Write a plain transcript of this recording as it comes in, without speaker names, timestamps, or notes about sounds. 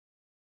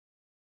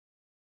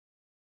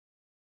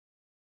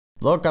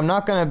Look, I'm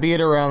not gonna beat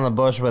around the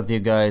bush with you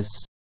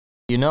guys.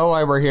 You know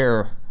why we're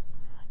here.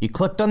 You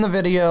clicked on the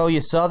video,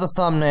 you saw the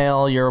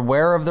thumbnail, you're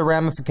aware of the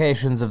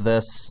ramifications of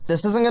this.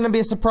 This isn't gonna be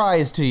a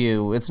surprise to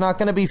you. It's not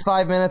gonna be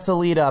 5 minutes of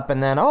lead up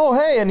and then, oh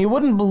hey, and you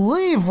wouldn't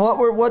believe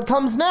what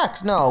comes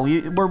next. No,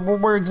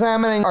 we're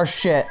examining our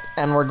shit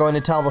and we're going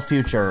to tell the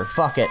future.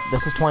 Fuck it,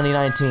 this is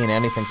 2019,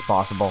 anything's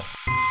possible.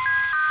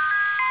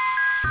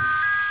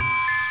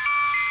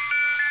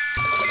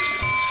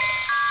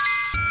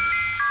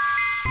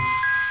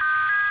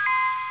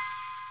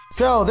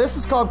 So, this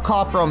is called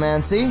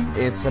copromancy.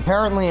 It's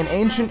apparently an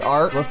ancient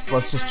art. Let's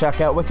just check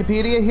out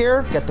Wikipedia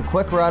here, get the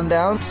quick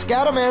rundown.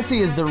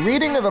 Scatomancy is the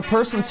reading of a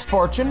person's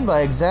fortune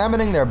by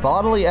examining their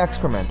bodily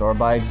excrement, or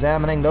by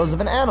examining those of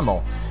an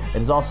animal.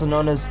 It is also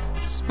known as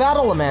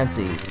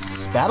spatelomancy,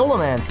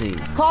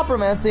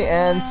 copromancy,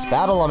 and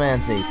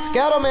spatelomancy.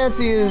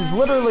 Scatomancy is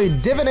literally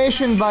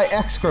divination by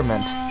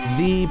excrement.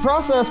 The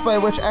process by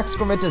which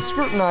excrement is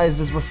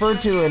scrutinized is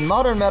referred to in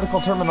modern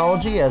medical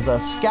terminology as a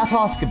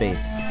scatoscopy.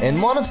 In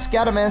one of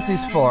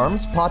scatomancy's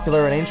forms,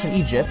 popular in ancient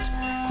Egypt,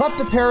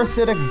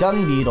 kleptoparasitic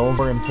dung beetles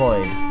were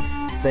employed.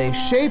 They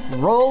shape,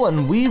 roll,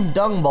 and weave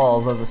dung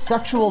balls as a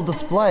sexual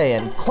display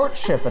and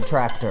courtship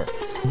attractor.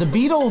 The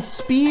beetles'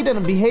 speed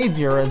and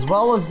behavior, as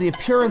well as the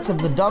appearance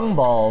of the dung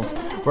balls,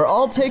 were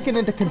all taken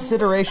into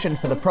consideration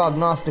for the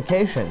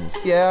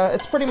prognostications. Yeah,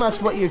 it's pretty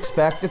much what you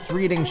expect. It's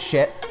reading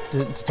shit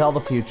to tell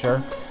the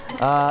future.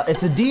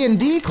 It's a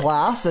D&D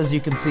class, as you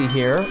can see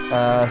here,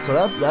 so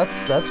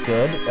that's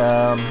good.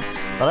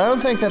 But I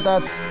don't think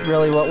that's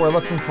really what we're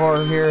looking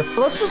for here.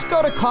 Let's just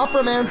go to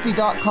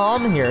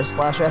copromancy.com here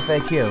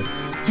 /FAQ.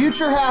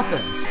 Future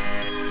happens.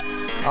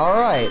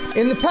 Alright.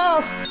 In the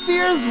past,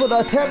 seers would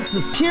attempt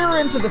to peer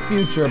into the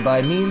future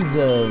by means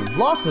of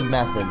lots of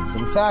methods.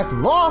 In fact,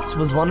 lots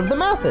was one of the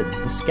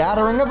methods. The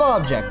scattering of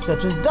objects,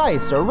 such as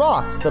dice or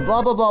rocks, the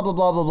blah blah blah blah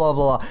blah blah blah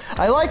blah.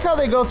 I like how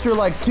they go through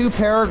like 2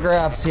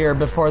 paragraphs here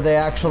before they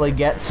actually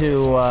get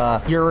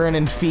to urine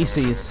and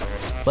feces.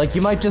 Like,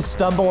 you might just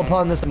stumble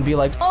upon this and be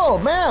like, oh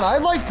man,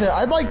 I'd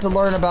like to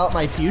learn about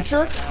my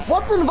future.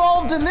 What's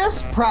involved in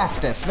this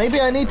practice?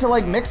 Maybe I need to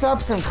like mix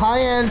up some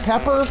cayenne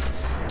pepper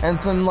and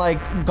some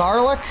like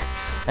garlic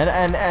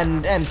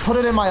and put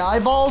it in my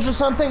eyeballs or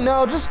something?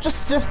 No, just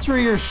sift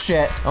through your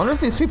shit. I wonder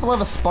if these people have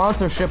a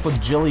sponsorship with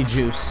Jilly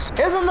Juice.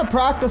 Isn't the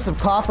practice of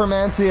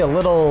copromancy a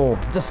little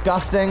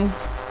disgusting?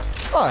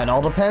 Well, it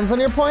all depends on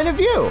your point of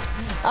view.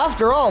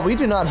 After all, we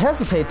do not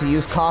hesitate to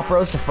use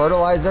copros to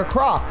fertilize our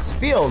crops,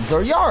 fields,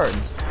 or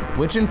yards,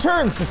 which in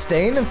turn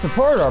sustain and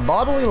support our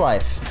bodily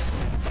life.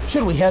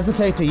 Should we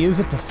hesitate to use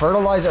it to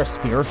fertilize our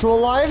spiritual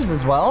lives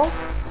as well?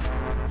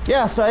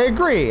 Yes, I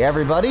agree,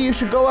 everybody. You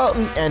should go out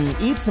and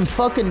eat some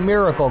fucking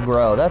Miracle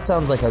Grow. That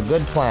sounds like a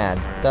good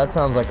plan. That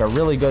sounds like a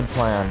really good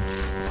plan.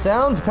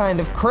 Sounds kind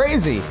of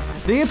crazy.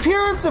 The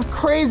appearance of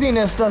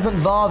craziness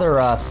doesn't bother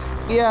us.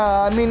 Yeah,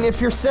 I mean,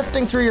 if you're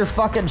sifting through your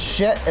fucking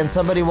shit and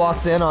somebody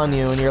walks in on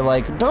you and you're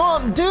like,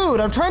 don't, dude,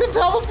 I'm trying to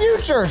tell the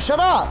future, shut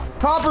up.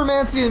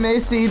 Copromancy may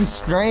seem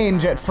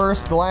strange at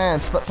first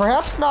glance, but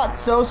perhaps not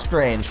so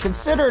strange,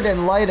 considered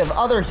in light of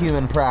other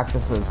human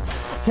practices.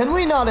 Can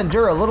we not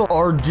endure a little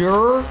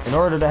ordure in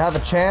order to have a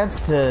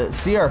chance to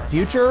see our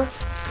future?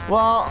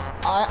 Well,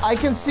 I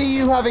can see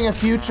you having a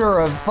future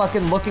of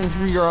fucking looking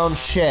through your own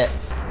shit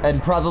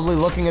and probably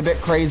looking a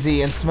bit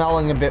crazy and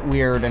smelling a bit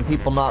weird and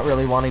people not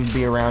really wanting to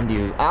be around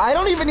you. I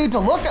don't even need to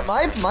look at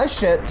my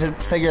shit to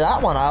figure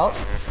that one out.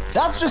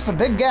 That's just a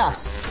big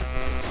guess.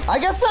 I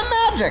guess I'm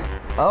magic.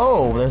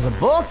 Oh, there's a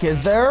book,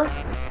 is there?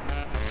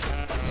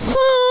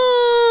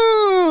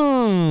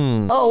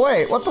 Oh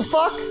wait, what the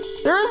fuck?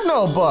 There is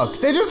no book.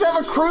 They just have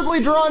a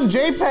crudely drawn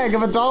JPEG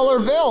of a dollar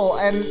bill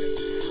and...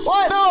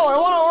 What? No, I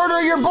want to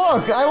order your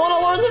book. I want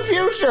to learn the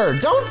future.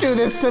 Don't do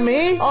this to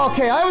me.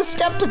 Okay, I was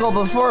skeptical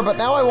before, but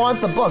now I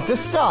want the book. This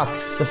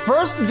sucks. The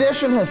first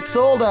edition has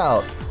sold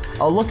out.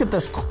 Oh, look at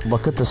this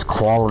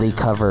quality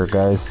cover,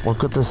 guys.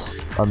 Look at this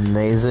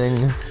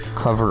amazing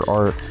cover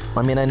art.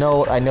 I mean, I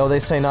know they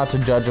say not to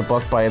judge a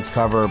book by its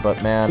cover,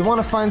 but man, you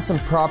want to find some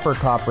proper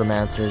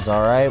copromancers,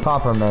 all right?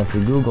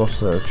 Copromancy, Google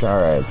search. All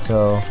right,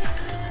 so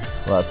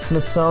what?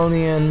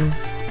 Smithsonian.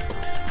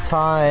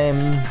 Time.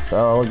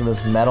 Oh, look at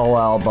this metal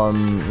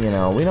album. You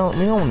know, we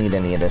don't need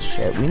any of this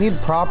shit. We need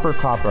proper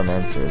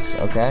copromancers,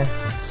 okay?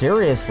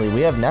 Seriously, we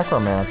have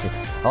necromancy.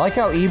 I like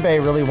how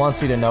eBay really wants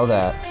you to know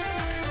that.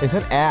 It's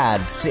an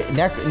ad.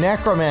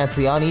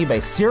 Necromancy on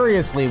eBay.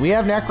 Seriously, we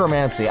have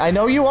necromancy. I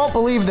know you won't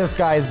believe this,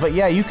 guys, but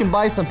yeah, you can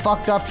buy some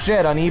fucked up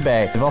shit on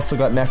eBay. We've also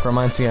got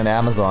necromancy on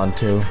Amazon,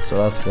 too, so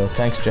that's good.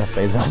 Thanks, Jeff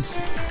Bezos.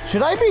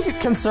 Should I be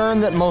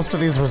concerned that most of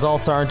these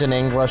results aren't in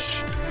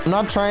English? I'm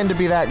not trying to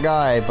be that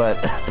guy,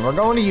 but we're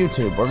going to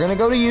YouTube. We're gonna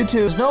go to YouTube.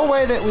 There's no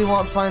way that we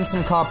won't find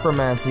some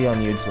copromancy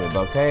on YouTube,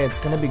 okay? It's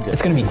gonna be good.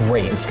 It's gonna be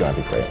great. It's gonna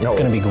be great. It's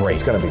gonna be great.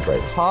 It's gonna be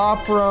great.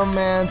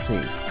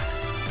 Copromancy.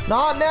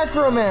 Not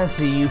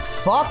necromancy, you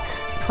fuck.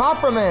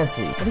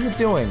 Copromancy. What is it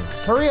doing?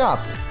 Hurry up.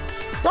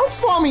 Don't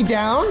slow me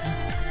down.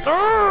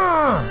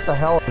 What the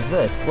hell is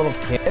this? Little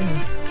kid?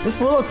 This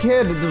little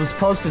kid that was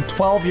posted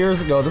 12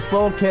 years ago, this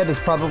little kid is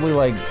probably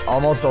like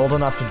almost old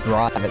enough to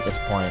drive at this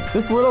point.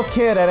 This little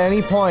kid at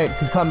any point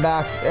could come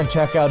back and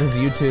check out his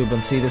YouTube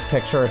and see this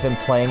picture of him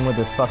playing with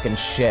his fucking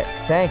shit.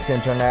 Thanks,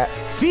 internet.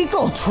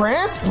 Fecal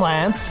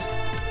transplants?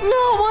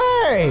 No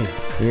way!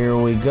 Here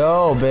we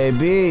go,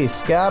 baby.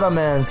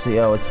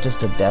 Scatomancy. Oh, it's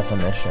just a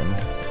definition.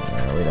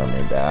 Yeah, we don't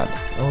need that.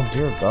 Oh,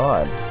 dear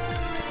God.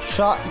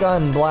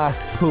 Shotgun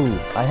blast poo.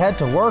 I had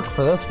to work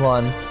for this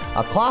one.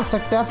 A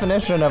classic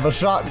definition of a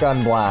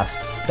shotgun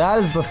blast. That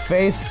is the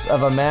face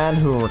of a man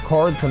who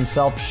records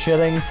himself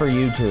shitting for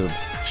YouTube.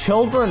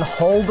 Children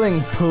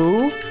holding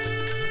poo?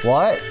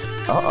 What?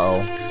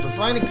 Uh-oh. We're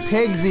finding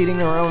pigs eating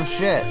their own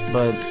shit,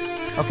 but...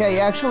 Okay,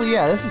 actually,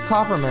 yeah, this is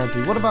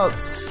copromancy. What about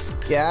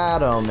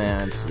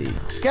scatomancy?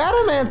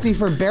 Scatomancy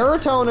for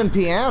baritone and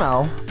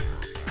piano?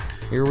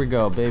 Here we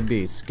go,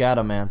 baby.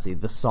 Scatomancy,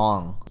 the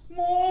song.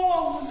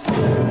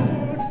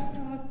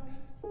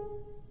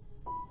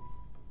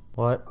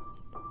 What?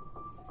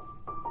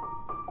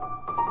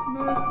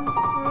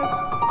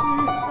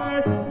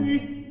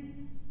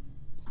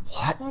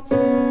 What?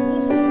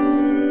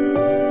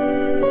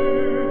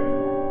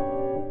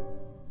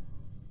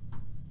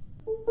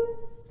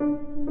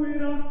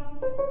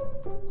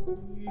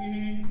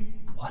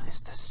 What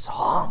is this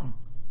song?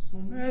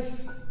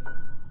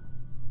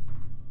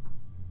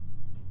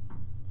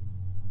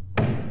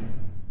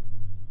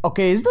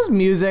 Okay, is this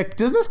music?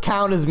 Does this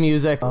count as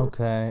music?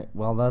 Okay,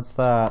 well that's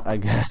that, I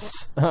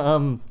guess.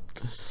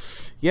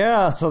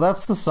 Yeah, so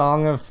that's the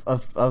song of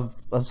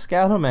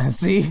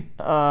scatomancy.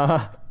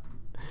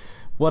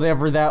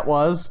 Whatever that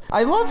was.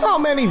 I love how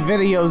many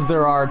videos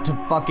there are to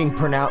fucking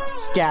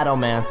pronounce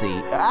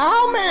scatomancy.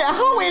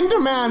 How in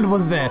demand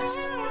was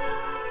this?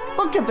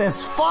 Look at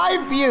this,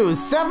 5 views,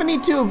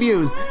 72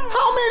 views.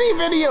 How many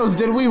videos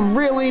did we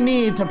really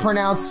need to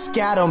pronounce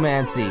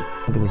scatomancy?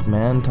 Look at this,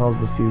 man tells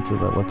the future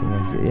by looking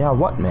at you. Yeah,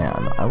 what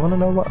man? I want to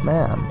know what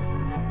man.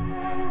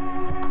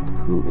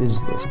 Who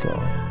is this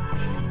guy?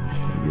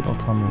 You don't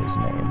tell me his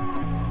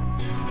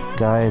name.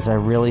 Guys, I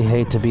really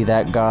hate to be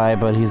that guy,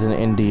 but he's an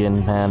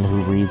Indian man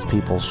who reads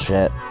people's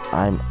shit.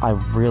 I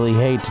really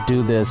hate to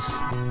do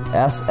this.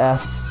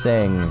 SS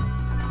Singh.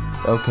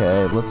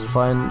 Okay, let's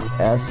find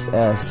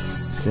SS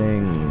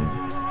Singh.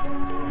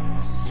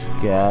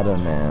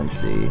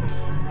 Scatomancy.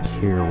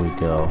 Here we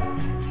go.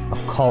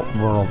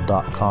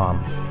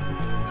 Occultworld.com.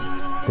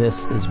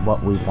 This is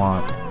what we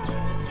want.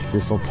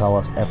 This'll tell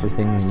us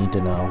everything we need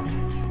to know.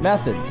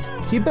 Methods.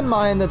 Keep in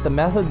mind that the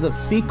methods of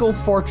fecal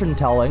fortune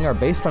telling are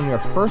based on your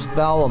first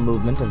bowel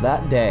movement of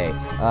that day.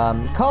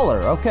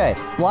 Color. Okay.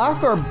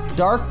 Black or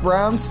dark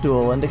brown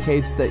stool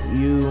indicates that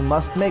you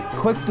must make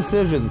quick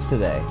decisions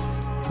today.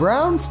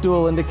 Brown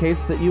stool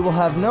indicates that you will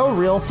have no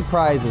real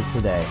surprises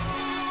today.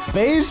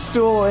 Beige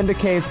stool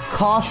indicates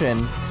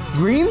caution.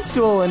 Green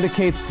stool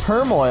indicates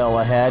turmoil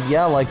ahead.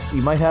 Yeah, like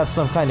you might have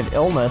some kind of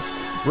illness.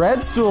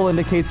 Red stool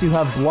indicates you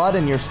have blood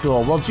in your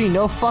stool. Well, gee,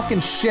 no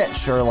fucking shit,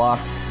 Sherlock.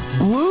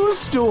 Blue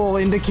stool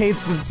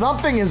indicates that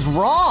something is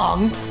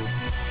wrong.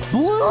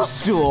 Blue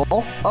stool?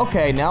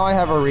 Okay, now I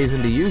have a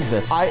reason to use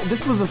this.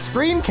 This was a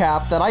screen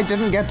cap that I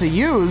didn't get to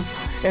use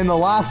in the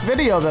last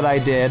video that I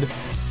did,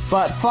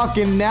 but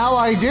fucking now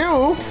I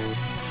do.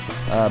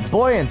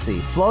 Buoyancy.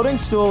 Floating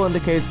stool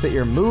indicates that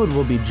your mood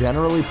will be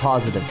generally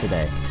positive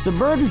today.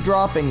 Submerged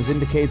droppings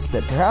indicates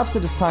that perhaps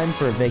it is time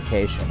for a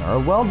vacation or a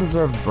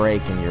well-deserved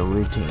break in your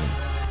routine.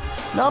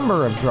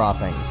 Number of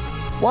droppings.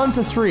 1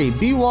 to 3.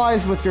 Be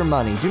wise with your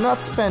money. Do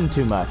not spend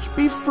too much.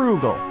 Be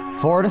frugal.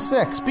 4 to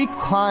 6. Be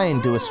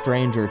kind to a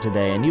stranger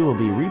today and you will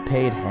be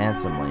repaid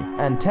handsomely.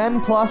 And 10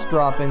 plus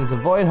droppings.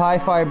 Avoid high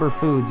fiber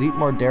foods. Eat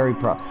more dairy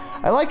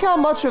I like how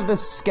much of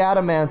this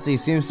scatomancy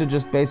seems to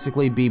just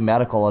basically be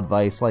medical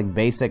advice, like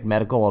basic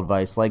medical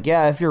advice. Like,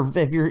 yeah, if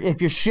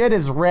your shit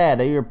is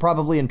red, you're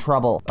probably in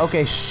trouble.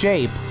 Okay,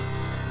 shape.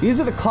 These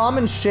are the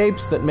common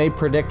shapes that may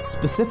predict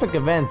specific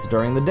events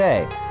during the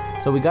day.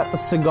 So we got the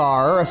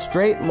cigar, a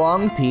straight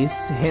long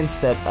piece, hints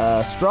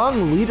that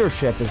strong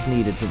leadership is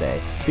needed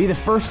today. Be the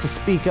first to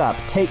speak up,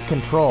 take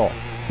control.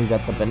 We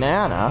got the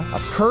banana, a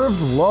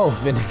curved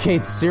loaf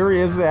indicates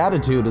serious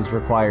attitude is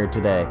required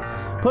today.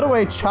 Put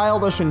away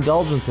childish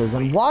indulgences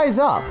and wise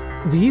up.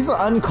 These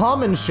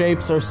uncommon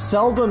shapes are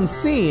seldom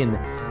seen,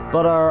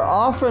 but are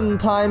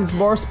oftentimes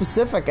more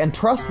specific and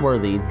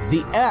trustworthy.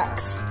 The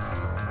X.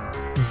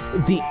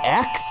 The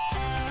X?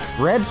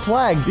 Red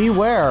flag,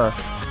 beware.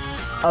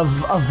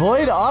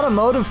 Avoid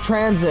automotive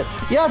transit.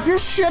 Yeah, if you're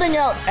shitting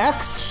out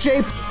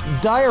X-shaped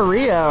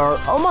diarrhea or,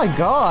 oh my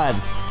god.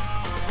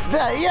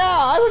 Yeah,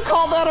 I would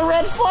call that a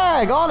red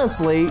flag,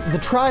 honestly. The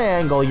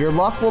triangle, your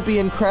luck will be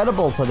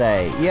incredible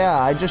today. Yeah,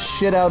 I just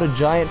shit out a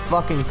giant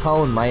fucking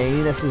cone. My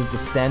anus is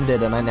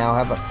distended and I now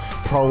have a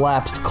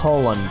prolapsed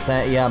colon.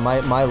 Yeah,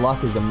 my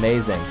luck is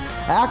amazing.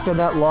 Act on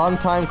that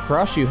long-time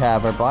crush you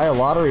have or buy a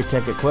lottery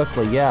ticket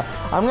quickly. Yeah,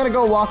 I'm gonna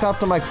go walk up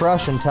to my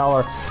crush and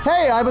tell her,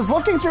 hey, I was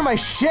looking through my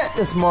shit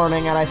this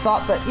morning and I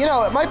thought that, you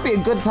know, it might be a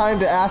good time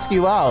to ask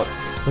you out.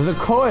 The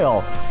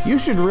coil. You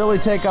should really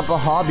take up a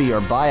hobby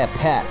or buy a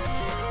pet.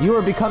 You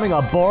are becoming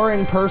a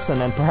boring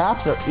person and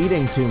perhaps are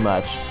eating too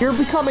much. You're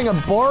becoming a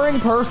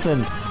boring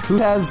person who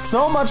has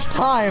so much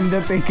time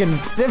that they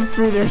can sift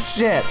through their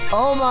shit.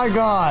 Oh my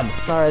god.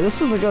 Alright,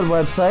 this was a good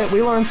website.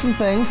 We learned some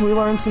things.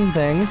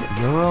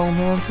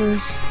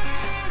 Euromancers?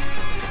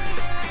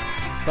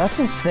 That's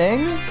a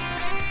thing?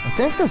 I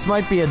think this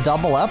might be a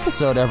double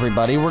episode,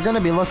 everybody. We're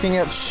gonna be looking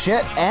at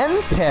shit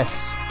and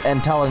piss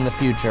and telling the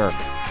future.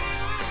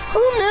 Who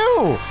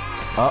knew?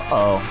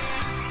 Uh-oh.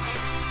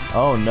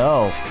 Oh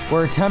no.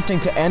 We're attempting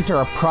to enter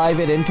a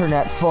private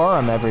internet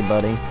forum,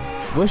 everybody.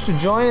 Wish to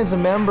join as a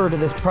member to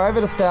this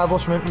private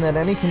establishment and that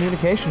any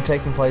communication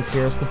taking place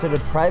here is considered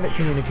private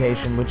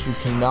communication which you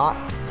cannot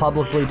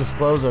publicly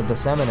disclose or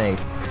disseminate.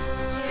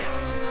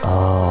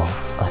 Oh,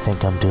 I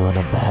think I'm doing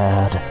a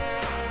bad.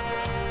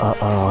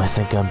 Uh-oh, I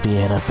think I'm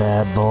being a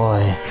bad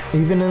boy.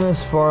 Even in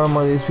this forum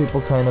where these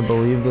people kind of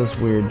believe this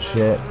weird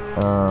shit,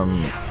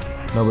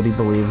 nobody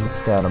believes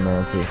it's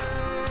scatomancy.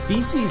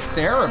 Feces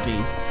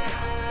therapy?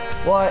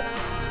 What?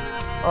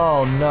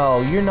 Oh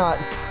no, you're not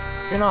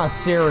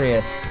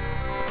serious.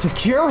 To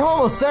cure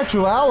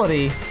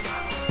homosexuality,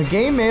 the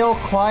gay male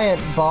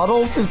client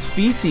bottles his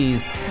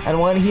feces, and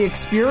when he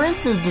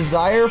experiences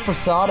desire for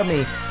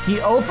sodomy,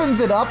 he opens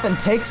it up and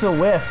takes a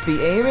whiff.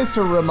 The aim is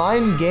to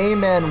remind gay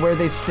men where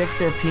they stick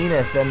their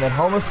penis and that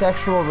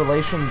homosexual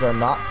relations are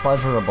not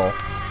pleasurable.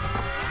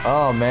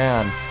 Oh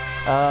man.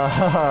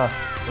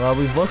 Well,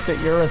 we've looked at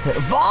urine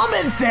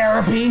vomit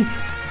therapy?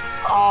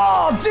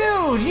 Oh,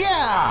 dude,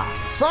 yeah!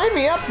 Sign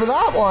me up for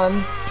that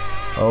one.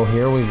 Oh,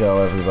 here we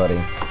go, everybody.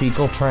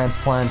 Fecal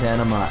transplant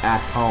enema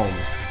at home.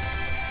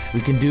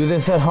 We can do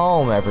this at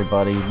home,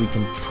 everybody. We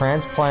can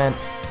transplant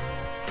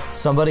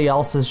somebody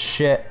else's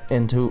shit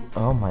into...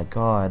 Oh my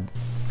god.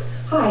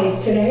 Hi,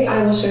 today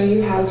I will show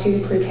you how to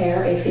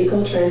prepare a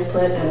fecal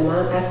transplant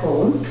enema at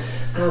home.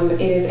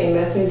 It is a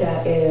method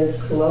that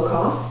is low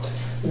cost,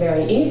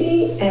 very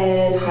easy,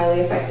 and highly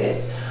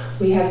effective.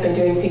 We have been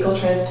doing fecal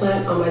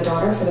transplant on my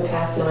daughter for the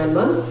past 9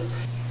 months.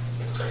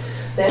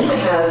 Then I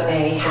have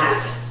a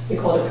hat. We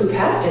call it a poop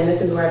hat, and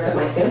this is where I put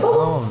my sample.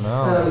 Oh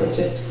no. It's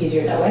just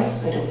easier that way.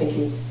 I don't think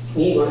you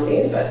need one of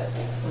these, but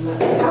I'm not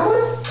going to have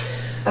one.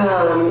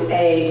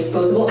 A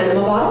disposable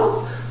enema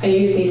bottle. I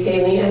use these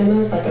saline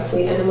enemas, like a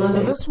fleet enema.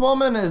 So this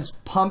woman is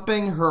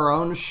pumping her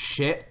own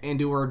shit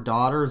into her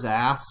daughter's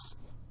ass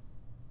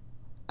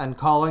and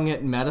calling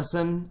it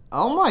medicine?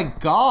 Oh my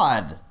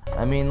god.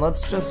 I mean,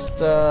 let's just,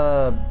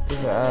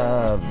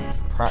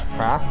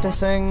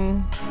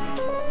 practicing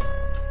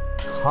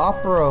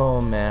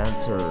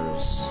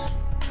copromancers.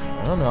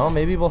 I don't know,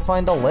 maybe we'll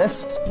find a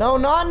list. No,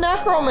 not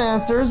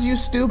necromancers, you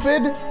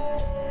stupid!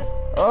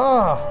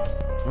 Ugh.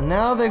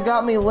 Now they've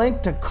got me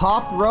linked to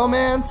cop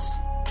romance?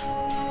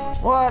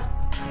 What?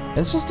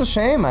 It's just a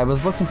shame. I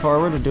was looking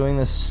forward to doing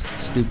this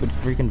stupid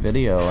freaking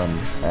video,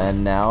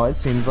 and now it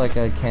seems like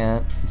I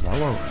can't.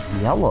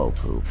 Yellow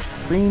poop.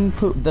 Green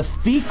poop. The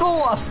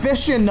fecal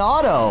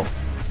aficionado!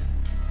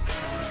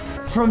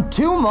 From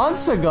 2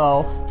 months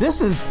ago, this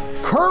is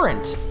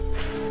current.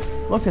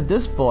 Look at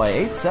this boy,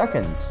 8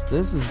 seconds.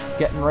 This is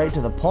getting right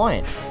to the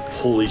point.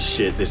 Holy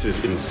shit, this is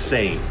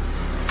insane.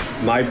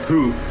 My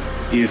poop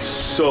is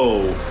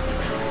so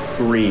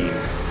green.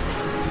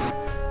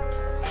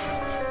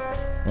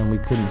 And we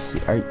couldn't see.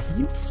 Are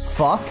you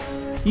fuck?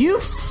 You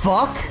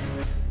fuck?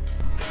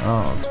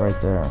 Oh, it's right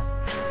there.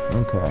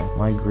 Okay,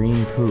 my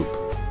green poop.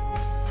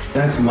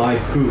 That's my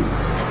poop.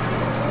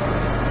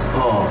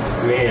 Oh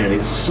man,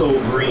 it's so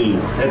green.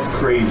 That's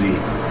crazy.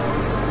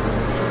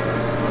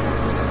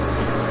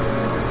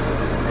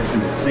 That's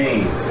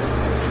insane.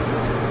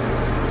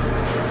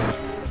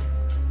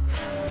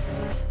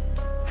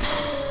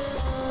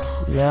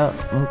 Yeah,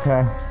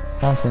 okay.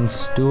 Passing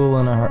stool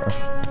in a hurt.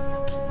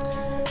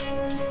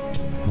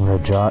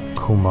 Rajat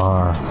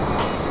Kumar.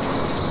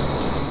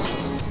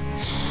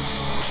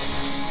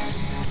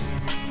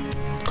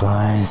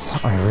 Guys,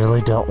 I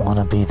really don't want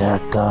to be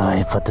that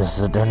guy, but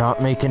they're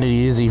not making it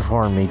easy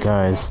for me,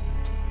 guys.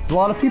 There's a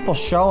lot of people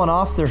showing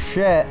off their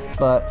shit,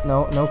 but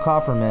no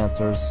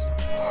copromancers.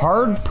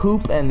 Hard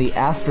Poop and the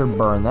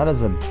Afterburn. That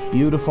is a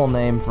beautiful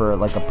name for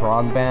like a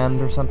prog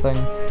band or something.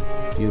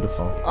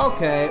 Beautiful.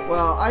 Okay,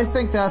 well, I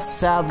think that's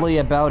sadly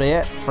about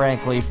it,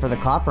 frankly, for the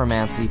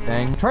copromancy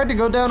thing. Tried to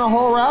go down a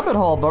whole rabbit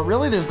hole, but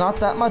really there's not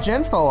that much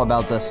info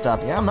about this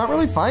stuff. Yeah, I'm not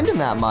really finding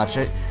that much.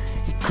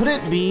 Could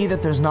it be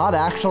that there's not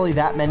actually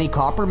that many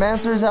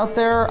copromancers out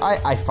there?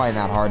 I find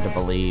that hard to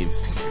believe.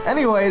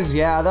 Anyways,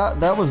 yeah,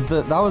 that was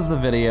the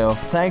video.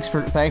 Thanks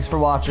for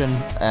watching,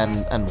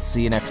 and we'll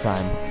see you next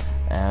time.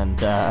 And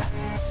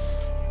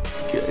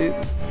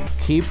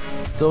keep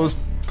those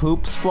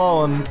poops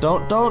flowing.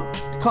 Don't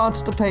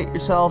constipate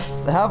yourself.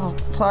 Have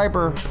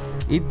fiber.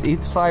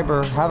 Eat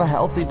fiber. Have a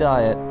healthy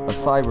diet of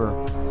fiber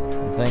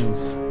and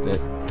things that.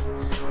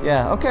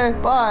 Yeah. Okay.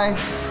 Bye.